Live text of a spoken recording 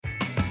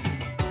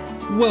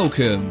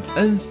Welcome,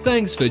 and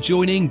thanks for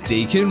joining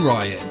Deacon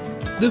Ryan,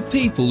 the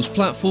people's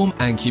platform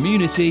and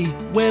community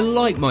where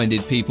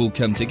like-minded people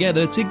come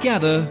together to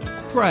gather,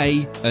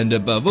 pray, and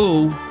above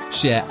all,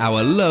 share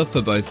our love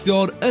for both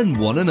God and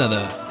one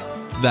another.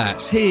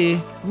 That's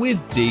here with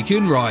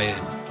Deacon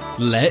Ryan.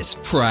 Let's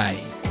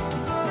pray.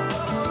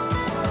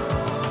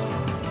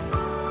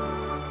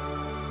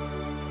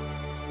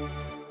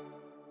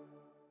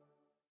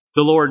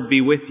 The Lord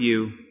be with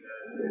you.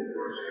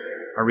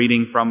 A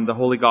reading from the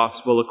Holy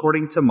Gospel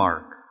according to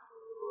Mark.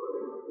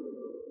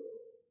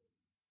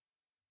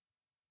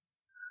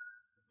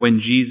 When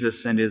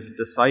Jesus and his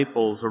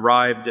disciples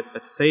arrived at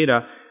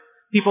Bethsaida,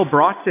 people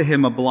brought to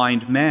him a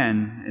blind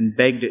man and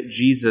begged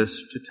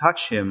Jesus to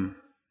touch him.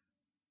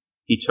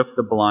 He took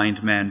the blind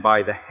man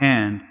by the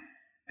hand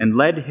and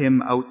led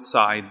him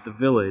outside the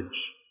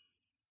village.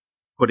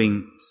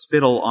 Putting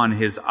spittle on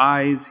his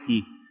eyes,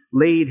 he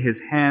laid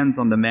his hands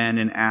on the man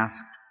and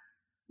asked,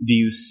 "Do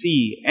you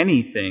see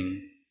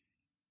anything?"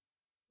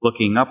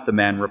 Looking up, the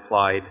man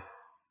replied,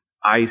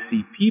 "I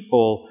see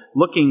people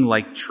looking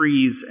like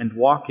trees and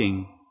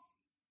walking."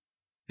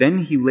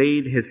 Then he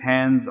laid his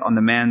hands on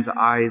the man's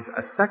eyes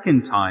a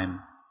second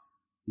time,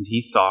 and he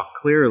saw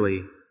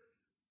clearly.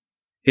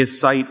 His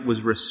sight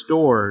was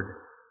restored,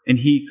 and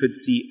he could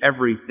see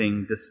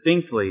everything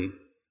distinctly.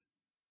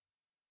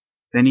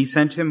 Then he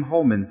sent him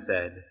home and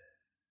said,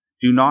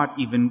 "Do not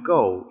even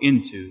go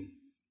into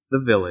the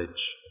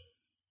village."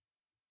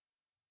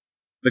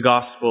 The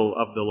Gospel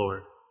of the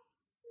Lord.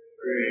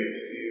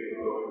 Praise to you,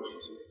 Lord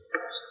Jesus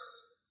Christ.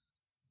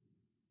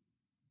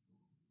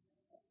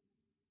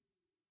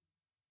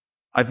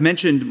 I've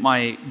mentioned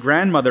my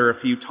grandmother a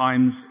few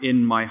times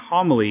in my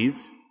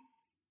homilies.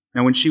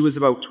 Now, when she was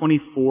about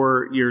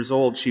 24 years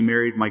old, she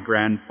married my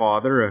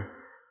grandfather, a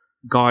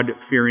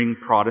God-fearing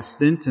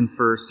Protestant, and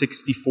for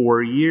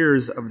 64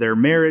 years of their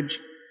marriage,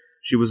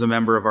 she was a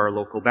member of our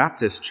local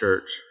Baptist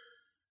church.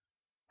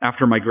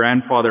 After my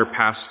grandfather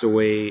passed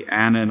away,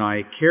 Anna and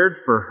I cared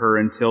for her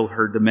until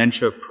her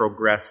dementia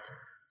progressed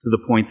to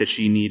the point that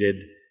she needed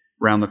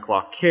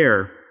round-the-clock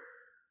care.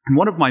 And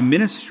one of my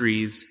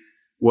ministries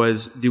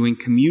was doing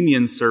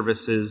communion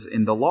services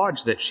in the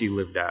lodge that she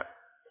lived at.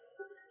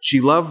 She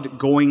loved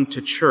going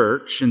to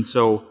church, and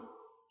so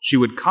she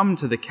would come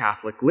to the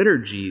Catholic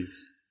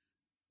liturgies.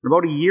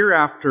 About a year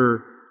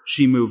after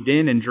she moved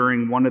in, and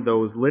during one of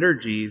those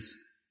liturgies,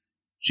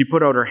 she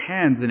put out her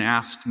hands and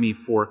asked me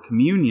for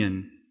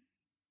communion.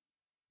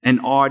 An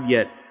odd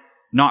yet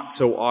not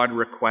so odd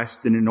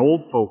request in an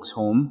old folks'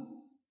 home.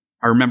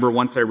 I remember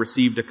once I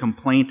received a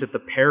complaint at the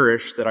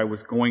parish that I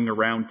was going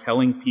around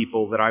telling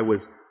people that I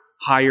was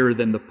higher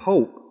than the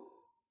Pope.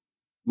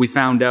 We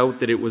found out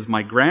that it was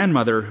my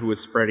grandmother who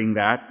was spreading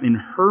that. In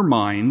her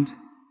mind,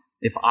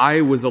 if I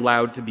was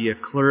allowed to be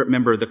a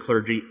member of the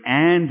clergy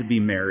and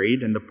be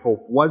married, and the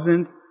Pope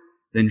wasn't,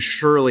 then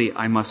surely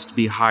I must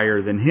be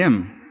higher than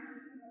him.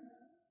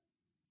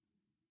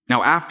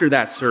 Now, after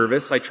that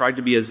service, I tried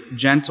to be as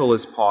gentle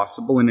as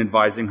possible in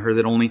advising her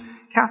that only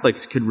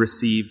Catholics could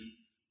receive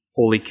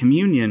Holy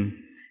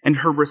Communion, and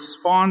her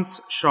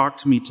response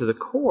shocked me to the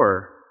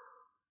core.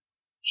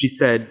 She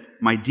said,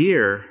 "My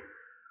dear,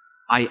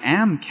 I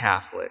am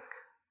Catholic."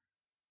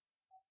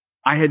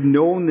 I had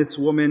known this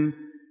woman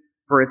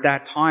for, at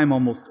that time,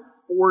 almost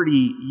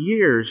 40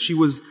 years. She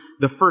was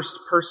the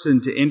first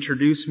person to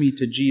introduce me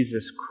to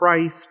Jesus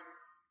Christ.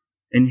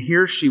 And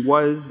here she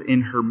was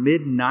in her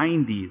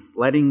mid-90s,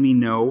 letting me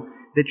know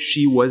that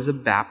she was a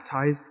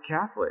baptized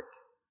Catholic.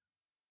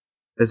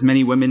 As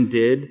many women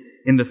did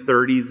in the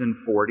 30s and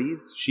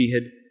 40s, she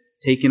had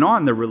taken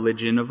on the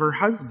religion of her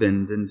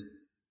husband and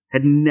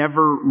had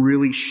never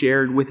really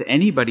shared with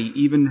anybody,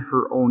 even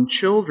her own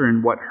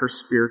children, what her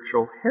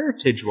spiritual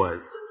heritage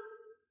was.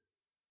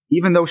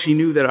 Even though she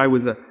knew that I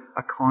was a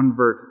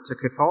convert to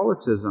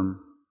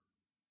Catholicism,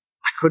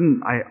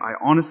 I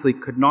honestly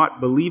could not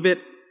believe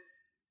it.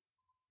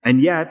 And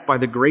yet, by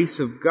the grace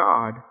of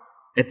God,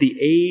 at the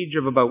age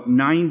of about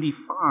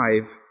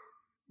 95,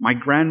 my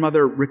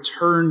grandmother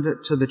returned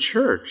to the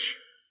church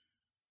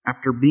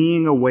after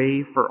being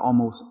away for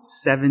almost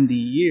 70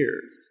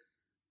 years.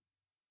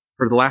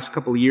 For the last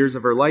couple of years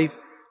of her life,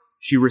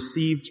 she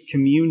received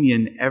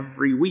communion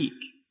every week,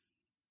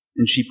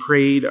 and she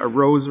prayed a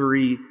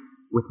rosary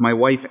with my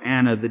wife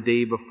Anna the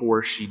day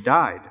before she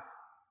died.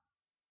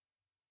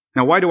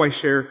 Now, why do I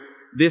share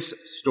this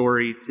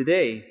story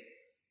today?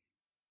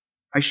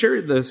 I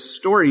share this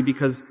story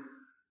because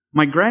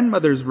my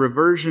grandmother's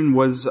reversion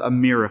was a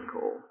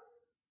miracle.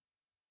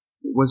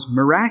 It was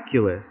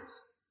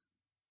miraculous.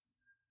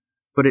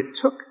 But it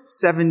took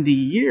 70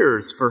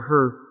 years for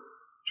her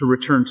to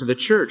return to the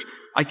church.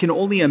 I can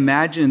only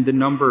imagine the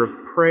number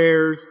of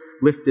prayers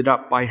lifted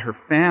up by her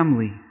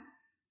family.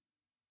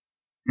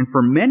 And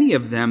for many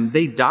of them,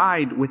 they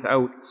died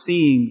without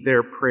seeing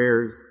their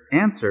prayers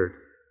answered.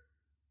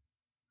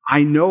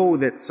 I know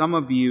that some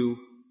of you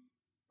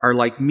are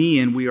like me,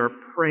 and we are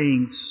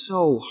praying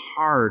so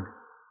hard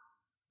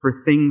for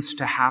things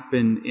to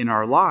happen in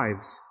our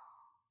lives.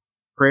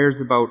 Prayers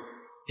about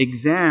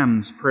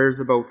exams, prayers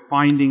about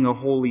finding a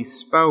holy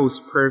spouse,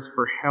 prayers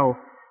for health,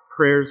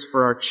 prayers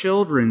for our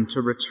children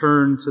to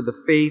return to the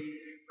faith,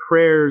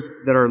 prayers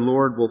that our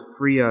Lord will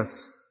free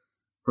us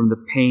from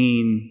the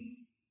pain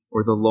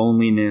or the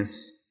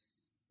loneliness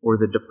or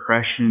the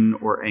depression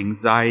or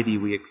anxiety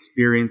we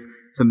experience,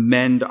 to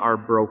mend our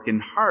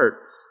broken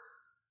hearts.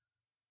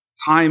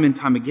 Time and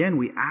time again,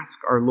 we ask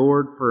our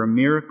Lord for a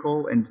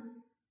miracle, and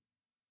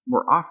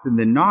more often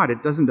than not,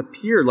 it doesn't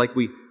appear like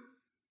we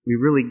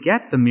really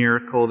get the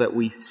miracle that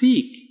we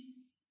seek,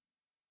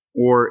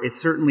 or it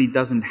certainly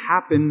doesn't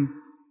happen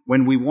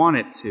when we want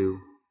it to.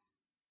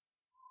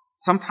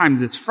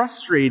 Sometimes it's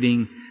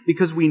frustrating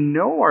because we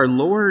know our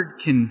Lord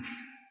can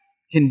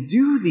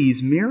do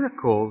these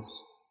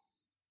miracles.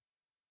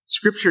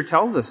 Scripture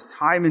tells us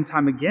time and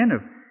time again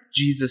of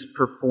Jesus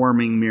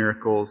performing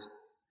miracles.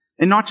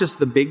 And not just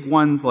the big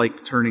ones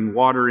like turning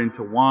water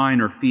into wine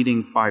or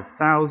feeding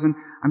 5,000.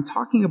 I'm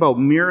talking about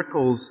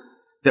miracles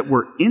that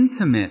were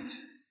intimate,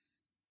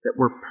 that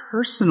were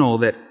personal,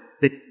 that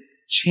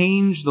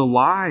changed the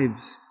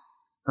lives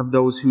of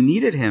those who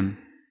needed him.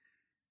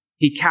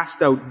 He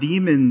cast out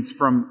demons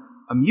from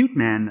a mute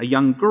man, a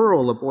young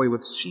girl, a boy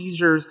with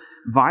seizures,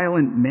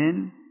 violent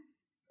men.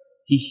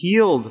 He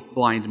healed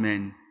blind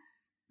men.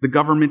 The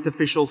government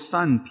official's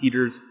son,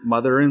 Peter's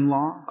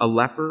mother-in-law, a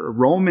leper, a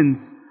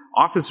Roman's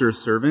officer's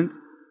servant,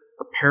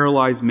 a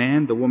paralyzed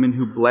man, the woman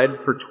who bled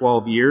for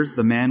 12 years,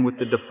 the man with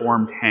the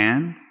deformed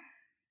hand.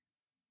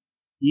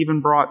 He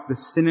even brought the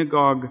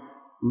synagogue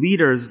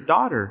leader's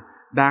daughter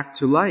back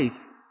to life.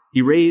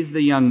 He raised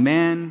the young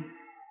man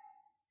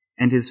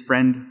and his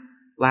friend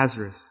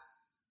Lazarus.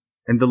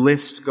 And the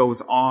list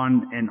goes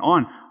on and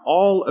on.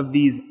 All of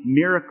these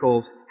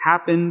miracles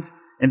happened,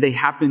 and they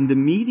happened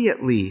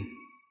immediately.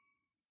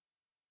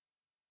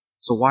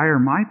 So why are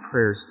my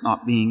prayers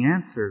not being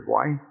answered?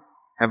 Why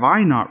have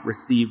I not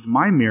received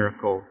my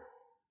miracle?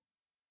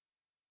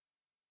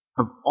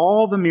 Of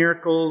all the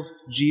miracles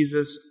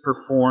Jesus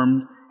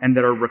performed and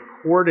that are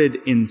recorded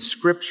in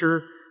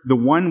Scripture, the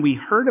one we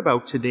heard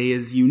about today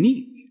is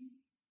unique.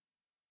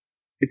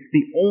 It's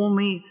the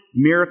only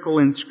miracle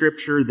in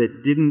Scripture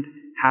that didn't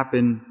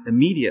happen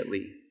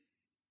immediately.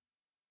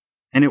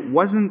 And it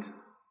wasn't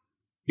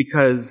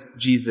because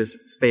Jesus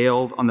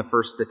failed on the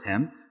first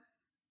attempt.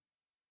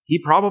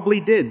 He probably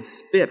did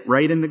spit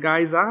right in the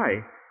guy's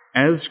eye,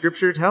 as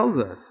Scripture tells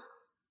us.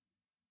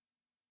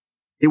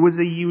 It was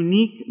a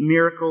unique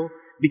miracle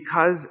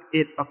because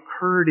it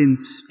occurred in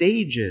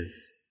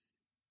stages.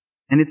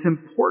 And it's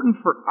important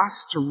for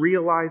us to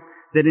realize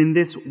that in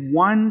this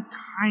one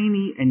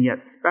tiny and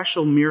yet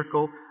special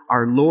miracle,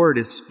 our Lord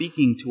is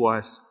speaking to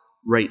us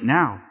right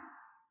now.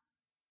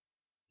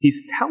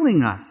 He's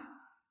telling us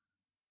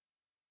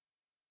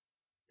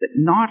that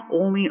not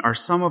only are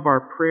some of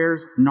our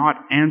prayers not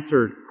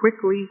answered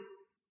quickly,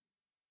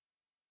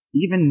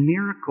 even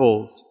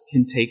miracles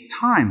can take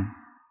time.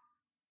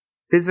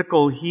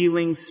 Physical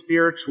healing,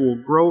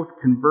 spiritual growth,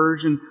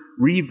 conversion,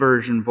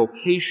 reversion,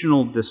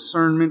 vocational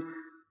discernment,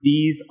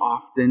 these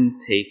often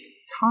take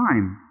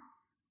time.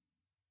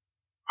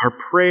 Our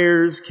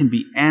prayers can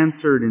be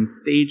answered in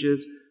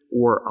stages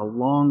or a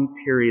long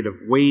period of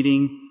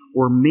waiting,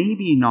 or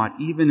maybe not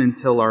even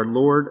until our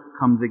Lord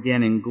comes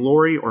again in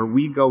glory or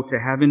we go to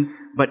heaven.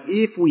 But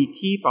if we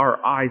keep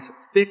our eyes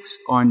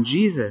fixed on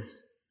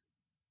Jesus,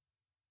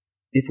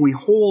 if we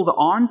hold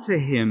on to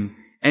him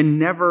and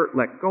never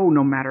let go,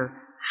 no matter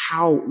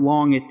how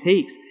long it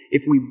takes,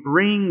 if we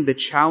bring the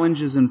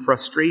challenges and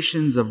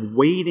frustrations of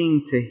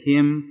waiting to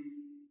him,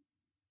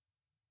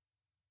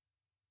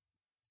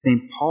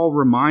 St. Paul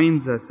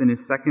reminds us in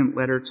his second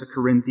letter to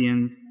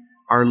Corinthians,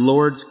 our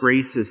Lord's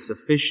grace is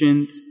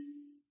sufficient,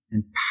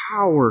 and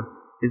power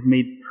is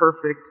made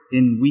perfect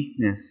in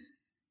weakness.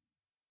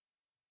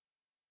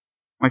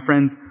 My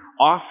friends,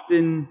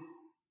 often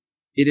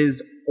it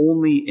is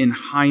only in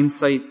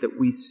hindsight that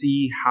we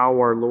see how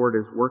our Lord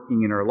is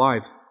working in our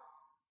lives.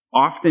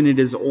 Often it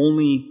is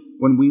only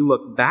when we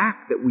look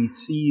back that we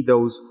see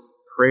those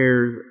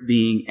prayers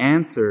being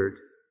answered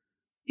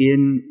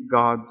in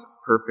God's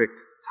perfect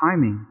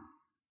timing.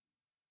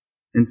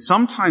 And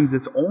sometimes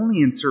it's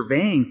only in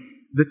surveying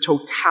the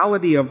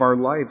totality of our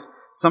lives.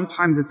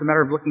 Sometimes it's a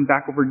matter of looking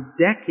back over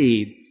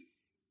decades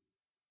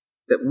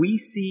that we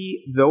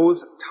see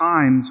those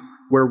times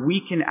where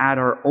we can add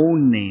our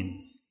own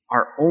names,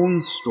 our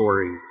own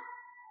stories,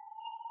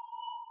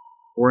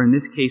 or in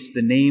this case,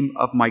 the name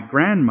of my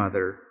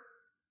grandmother,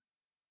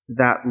 to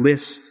that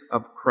list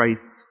of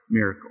Christ's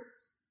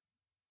miracles.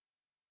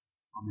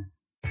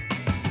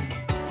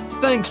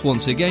 Amen. Thanks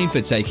once again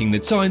for taking the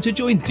time to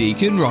join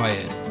Deacon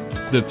Ryan,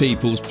 the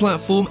people's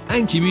platform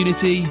and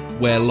community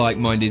where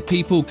like-minded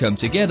people come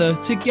together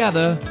to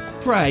gather,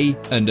 pray,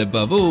 and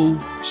above all,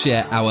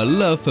 share our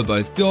love for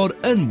both God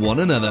and one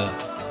another.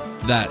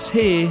 That's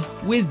here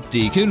with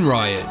Deacon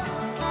Ryan.